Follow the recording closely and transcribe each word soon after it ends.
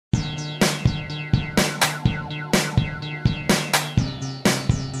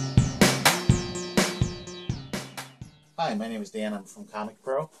Hi, my name is Dan. I'm from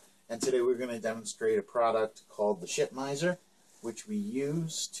ComicPro, and today we're going to demonstrate a product called the ShipMiser, which we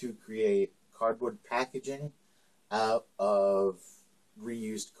use to create cardboard packaging out of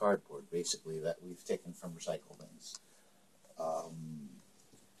reused cardboard, basically, that we've taken from recycle bins.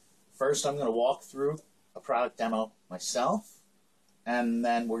 First, I'm going to walk through a product demo myself, and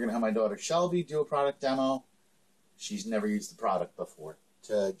then we're going to have my daughter Shelby do a product demo. She's never used the product before,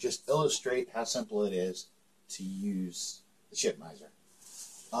 to just illustrate how simple it is to use the ShipMiser.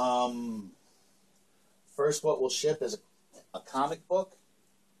 First, what we'll ship is a comic book.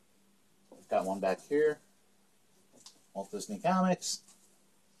 I've got one back here, Walt Disney Comics.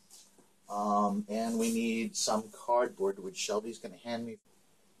 And we need some cardboard, which Shelby's going to hand me.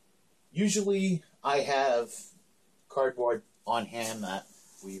 Usually, I have cardboard on hand that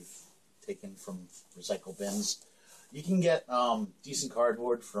we've taken from recycle bins. You can get decent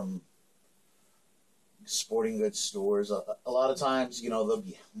cardboard from sporting goods stores. A lot of times, you know, they'll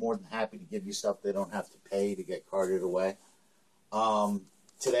be more than happy to give you stuff they don't have to pay to get carted away.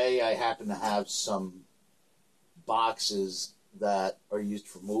 Today, I happen to have some boxes that are used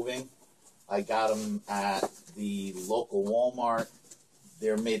for moving. I got them at the local Walmart.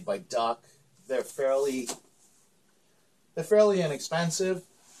 They're made by Duck. They're fairly inexpensive,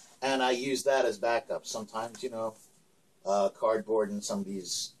 and I use that as backup. Sometimes, you know, cardboard in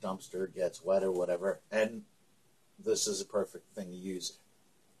somebody's dumpster gets wet or whatever, and this is a perfect thing to use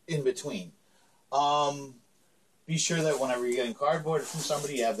in between. Be sure that whenever you're getting cardboard from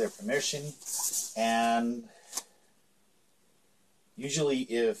somebody, you have their permission, and usually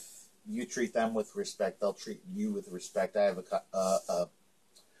if you treat them with respect, they'll treat you with respect. I have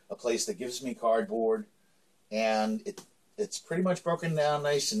a place that gives me cardboard, and it's pretty much broken down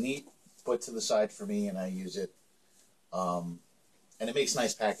nice and neat, put to the side for me, and I use it. And it makes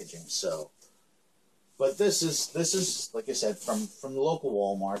nice packaging. So, but this is like I said, from the local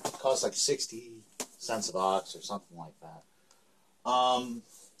Walmart. It costs like 60 cents a box or something like that.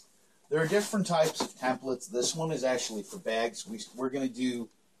 There are different types of templates. This one is actually for bags. We're going to do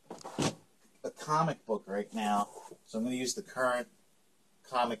a comic book right now, so I'm going to use the current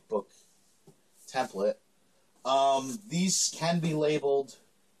comic book template. These can be labeled.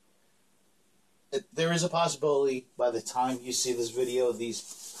 There is a possibility by the time you see this video,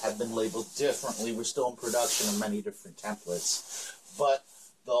 these have been labeled differently. We're still in production of many different templates, but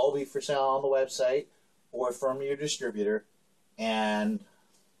they'll all be for sale on the website or from your distributor, and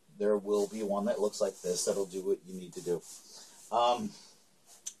there will be one that looks like this that'll do what you need to do.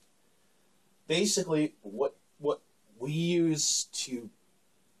 Basically, what we use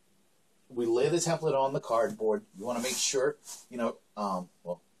we lay the template on the cardboard. You want to make sure, you know,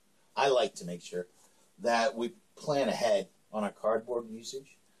 well, I like to make sure that we plan ahead on our cardboard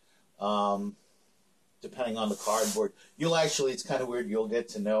usage. Depending on the cardboard, it's kind of weird, you'll get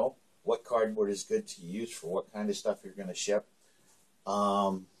to know what cardboard is good to use for what kind of stuff you're going to ship.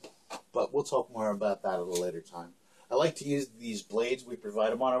 But we'll talk more about that at a later time. I like to use these blades. We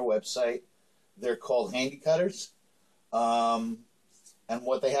provide them on our website. They're called handy cutters. And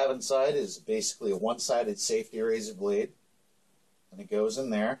what they have inside is basically a one-sided safety razor blade. And it goes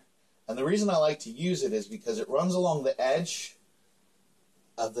in there. And the reason I like to use it is because it runs along the edge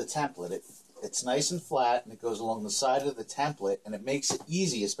of the template. It's nice and flat, and it goes along the side of the template, and it makes it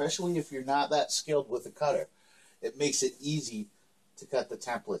easy, especially if you're not that skilled with a cutter. It makes it easy to cut the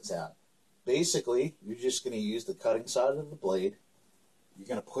templates out. Basically, you're just going to use the cutting side of the blade. You're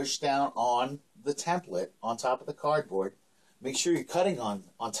going to push down on the template on top of the cardboard. Make sure you're cutting on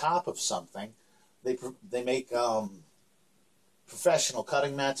top of something. They make professional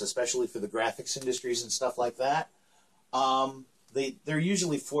cutting mats, especially for the graphics industries and stuff like that. They're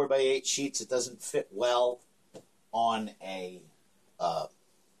usually 4x8 sheets. It doesn't fit well on a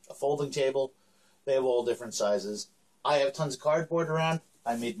folding table. They have all different sizes. I have tons of cardboard around.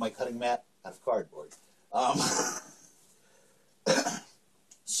 I made my cutting mat out of cardboard.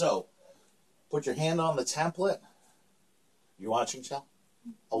 So, put your hand on the template. You watching, Shell?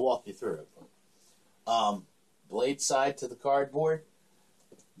 I'll walk you through it. Blade side to the cardboard.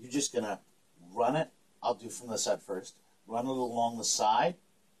 You're just going to run it. I'll do from the side first. Run it along the side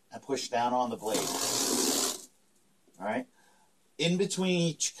and push down on the blade. All right? In between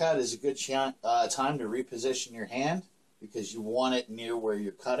each cut is a good time to reposition your hand because you want it near where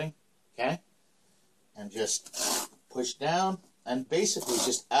you're cutting. Okay? And just push down and basically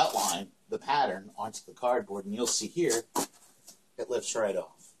just outline the pattern onto the cardboard, and you'll see here it lifts right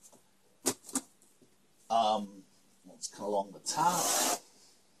off. Let's come along the top.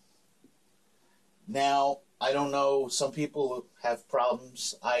 Now, I don't know, some people have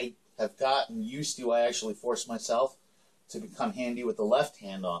problems. I have gotten used to, I actually force myself to become handy with the left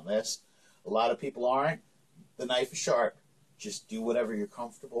hand on this. A lot of people aren't. The knife is sharp. Just do whatever you're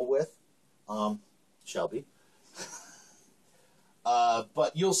comfortable with, Shelby.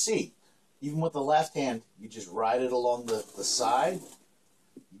 But you'll see, even with the left hand, you just ride it along the side.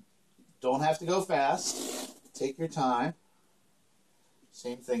 Don't have to go fast. Take your time.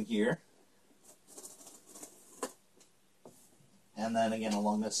 Same thing here. And then again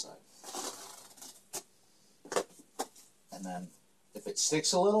along this side. And then if it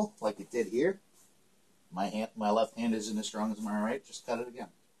sticks a little, like it did here, my left hand isn't as strong as my right, just cut it again.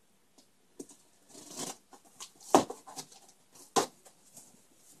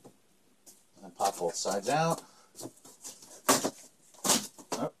 And then pop both sides out.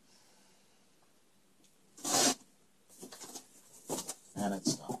 Oh. And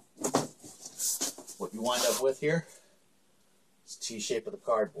it's done. What you wind up with here is the T-shape of the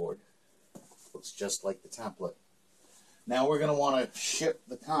cardboard. Looks just like the template. Now we're going to want to ship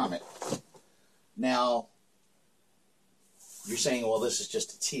the comic. Now, you're saying, well, this is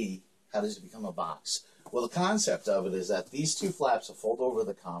just a T. How does it become a box? Well, the concept of it is that these two flaps will fold over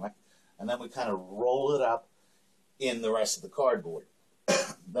the comic, and then we kind of roll it up in the rest of the cardboard.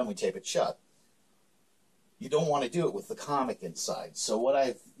 Then we tape it shut. You don't want to do it with the comic inside. So what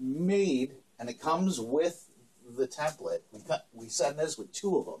I've made, and it comes with the template, we send this with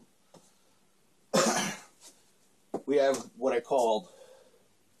two of them. We have what I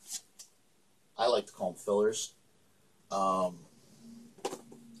like to call them fillers.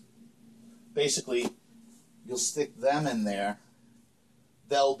 Basically, you'll stick them in there.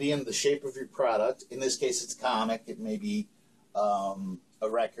 They'll be in the shape of your product. In this case, it's a comic. It may be a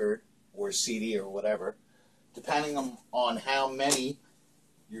record or a CD or whatever. Depending on how many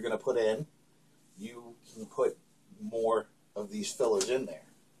you're going to put in, you can put more of these fillers in there.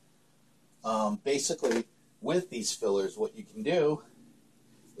 Basically, with these fillers, what you can do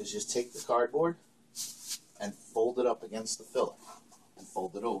is just take the cardboard and fold it up against the filler and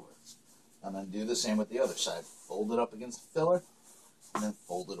fold it over. And then do the same with the other side. Fold it up against the filler and then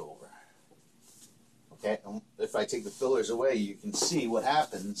fold it over. Okay, and if I take the fillers away, you can see what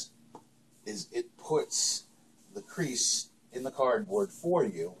happens is it puts the crease in the cardboard for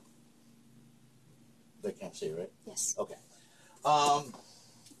you. They can't see, right? Yes. Okay.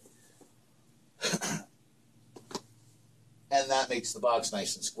 And that makes the box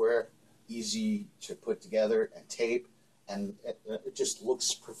nice and square, easy to put together and tape, and it just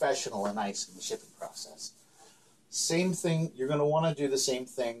looks professional and nice in the shipping process. Same thing, you're going to want to do the same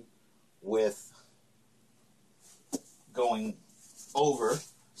thing with going over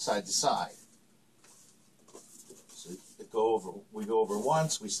side to side. So we go over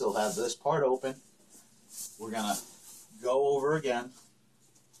once, we still have this part open. We're going to go over again.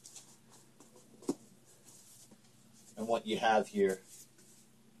 And what you have here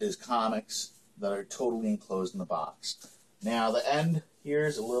is comics that are totally enclosed in the box. Now the end here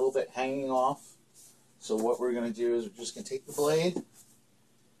is a little bit hanging off. So what we're going to do is we're just going to take the blade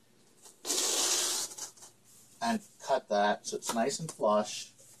and cut that so it's nice and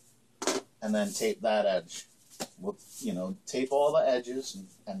flush, and then tape that edge. We'll, tape all the edges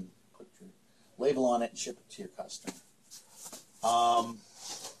and put your label on it and ship it to your customer.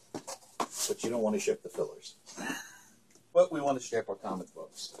 But you don't want to ship the fillers. But we want to ship our comic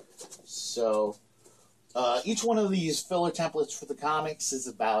books. So each one of these filler templates for the comics is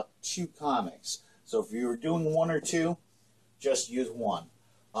about 2 comics. So if you're doing 1 or 2, just use 1.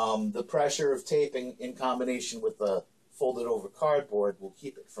 The pressure of taping in combination with the folded over cardboard will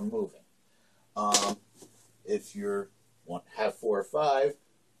keep it from moving. If you have 4 or 5,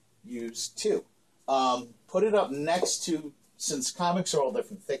 use 2. Put it up next to, since comics are all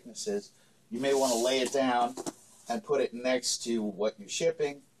different thicknesses, you may want to lay it down and put it next to what you're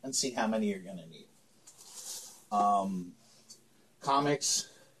shipping and see how many you're going to need. Comics,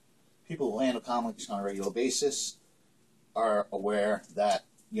 people who handle comics on a regular basis are aware that,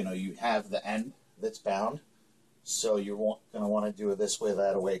 you have the end that's bound, so you're going to want to do it this way,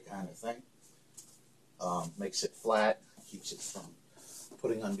 that way kind of thing. Makes it flat, keeps it from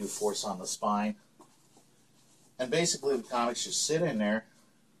putting undue force on the spine. And basically the comics just sit in there,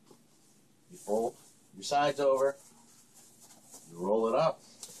 you fold your sides over, you roll it up,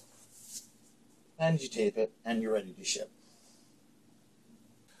 and you tape it, and you're ready to ship.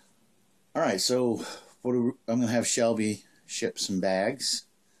 Alright, so I'm going to have Shelby ship some bags.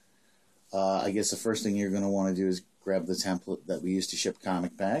 I guess the first thing you're going to want to do is grab the template that we use to ship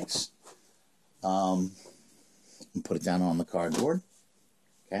comic bags. And put it down on the cardboard.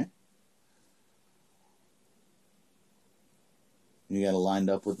 Okay. You got it lined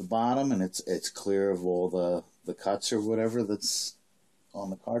up with the bottom, and it's clear of all the cuts or whatever that's on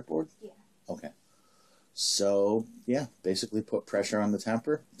the cardboard? Yeah. Okay. So, yeah, basically put pressure on the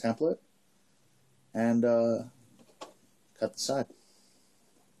template and cut the side.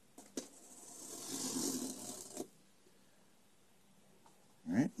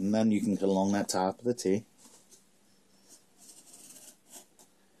 All right, and then you can cut along that top of the T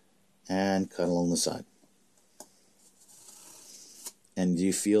and cut along the side. And do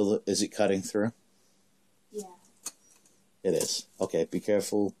you feel, is it cutting through? Yeah. It is. Okay, be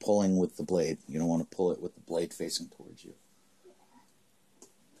careful pulling with the blade. You don't want to pull it with the blade facing towards you.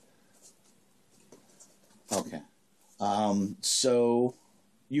 Okay. So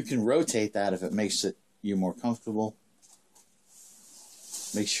you can rotate that if it makes it you more comfortable.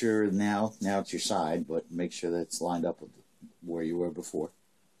 Make sure now it's your side, but make sure that it's lined up with where you were before.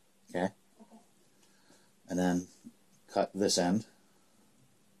 Okay? And then cut this end.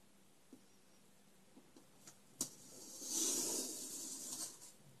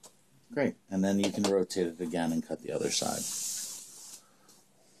 Great. And then you can rotate it again and cut the other side.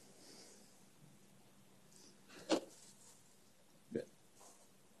 Good.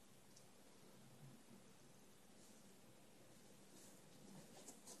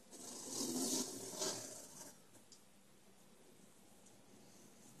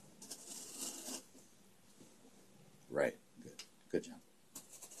 Right. Good. Good job.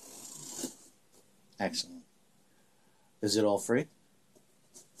 Excellent. Is it all free?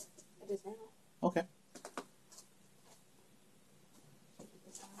 It is now. Okay.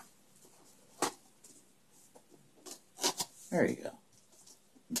 There you go.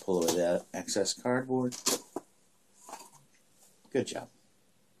 Pull away that excess cardboard. Good job.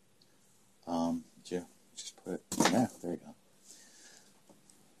 Just put it there. There you go.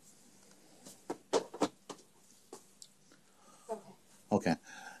 Okay.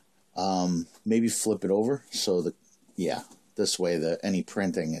 Maybe flip it over so that, yeah, this way any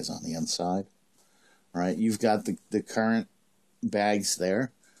printing is on the inside. All right, you've got the current bags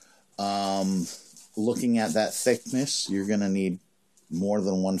there. Looking at that thickness, you're going to need more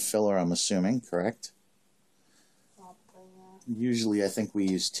than one filler, I'm assuming, correct? Probably, yeah. Usually, I think we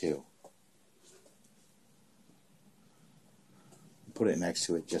use 2. Put it next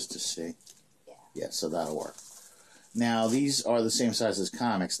to it just to see. Yeah. Yeah, so that'll work. Now, these are the same size as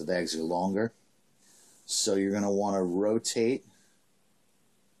comics. The bags are longer. So you're going to want to rotate.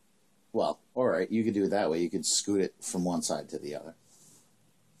 Well, all right, you could do it that way. You could scoot it from one side to the other.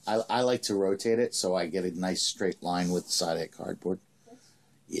 I like to rotate it so I get a nice straight line with the side of that cardboard.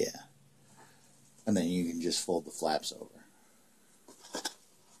 Yeah. And then you can just fold the flaps over.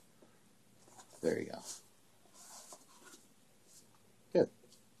 There you go. Good.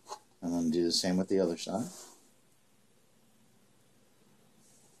 And then do the same with the other side.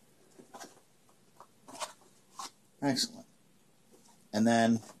 Excellent. And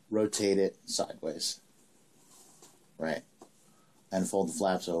then rotate it sideways. Right. And fold the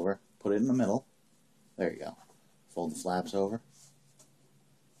flaps over. Put it in the middle. There you go. Fold the flaps over.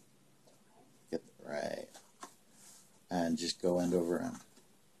 Get right. And just go end over end.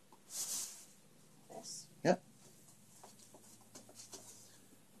 This. Yep.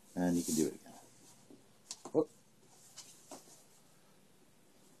 And you can do it again. Whoop.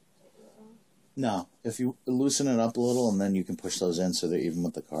 No, if you loosen it up a little, and then you can push those in so they're even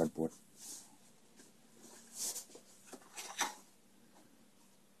with the cardboard.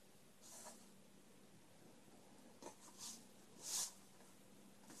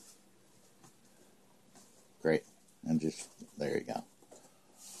 Great. And just, there you go.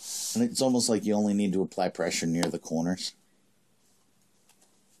 And it's almost like you only need to apply pressure near the corners.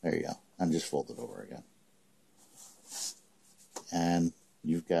 There you go. And just fold it over again. And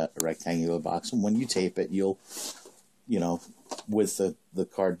you've got a rectangular box, and when you tape it, you'll, with the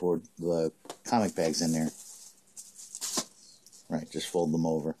cardboard, the comic bags in there, right, just fold them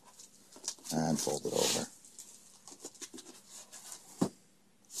over, and fold it over.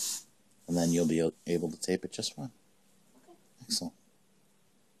 And then you'll be able to tape it just fine. Okay. Excellent.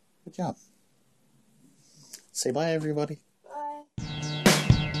 Good job. Say bye, everybody.